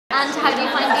And how do you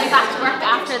find being back to work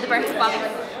after the birth of Bobby?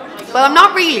 Well, I'm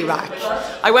not really back.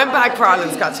 I went back for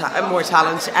Ireland's Got More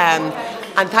Talent,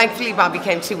 and thankfully Bobby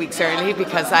came 2 weeks early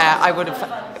because I would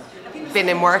have been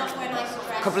in work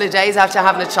a couple of days after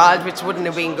having a child, which wouldn't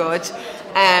have been good.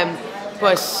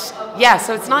 But yeah,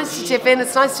 so it's nice to chip in.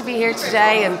 It's nice to be here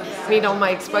today and meet all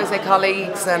my Xpose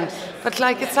colleagues. But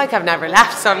like, it's like I've never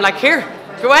left. So I'm like, here,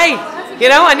 go away. You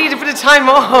know, I need a bit of time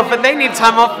off, and they need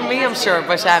time off from me, I'm sure.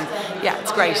 But yeah,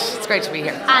 it's great. It's great to be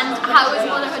here. And how is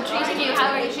motherhood treating you?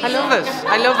 How are you feeling? I love it.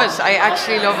 I love it. I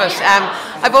actually love it.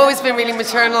 I've always been really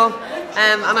maternal,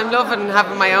 and I'm loving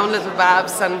having my own little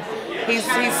babs. And he's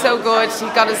so good. He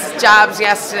got his jabs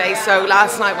yesterday, so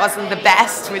last night wasn't the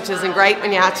best, which isn't great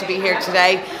when you had to be here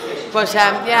today. But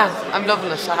yeah, I'm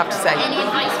loving it, I have to say. Any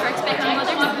advice for expecting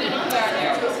mothers?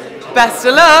 Best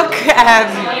of luck.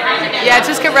 Yeah,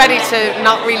 just get ready to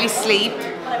not really sleep.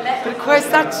 But of course,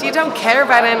 you don't care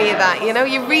about any of that, you know,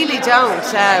 you really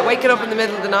don't. Waking up in the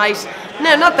middle of the night,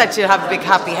 no, not that you have a big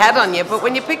happy head on you, but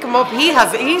when you pick him up,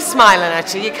 he's smiling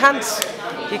at you. You can't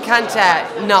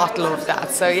not love that.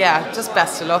 So yeah, just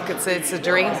best of luck. It's a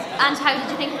dream. And how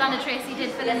did you think Glenda Tracy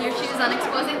did fill in your shoes on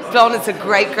Xpose? Glonda's a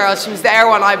great girl. She was there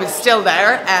when I was still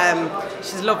there.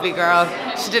 She's a lovely girl.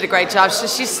 She did a great job.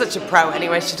 She's such a pro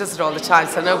anyway. She does it all the time,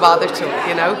 so no bother to her,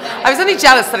 you know. I was only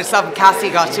jealous that herself and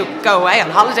Cassie got to go away on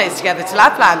holidays together to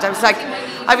Lapland.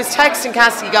 I was texting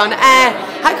Cassie going,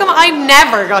 how come I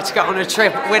never got to go on a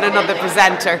trip with another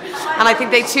presenter? And I think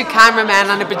they had 2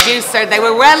 cameramen and a producer. They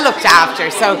were well looked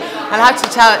after, so I'll have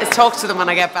to talk to them when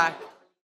I get back.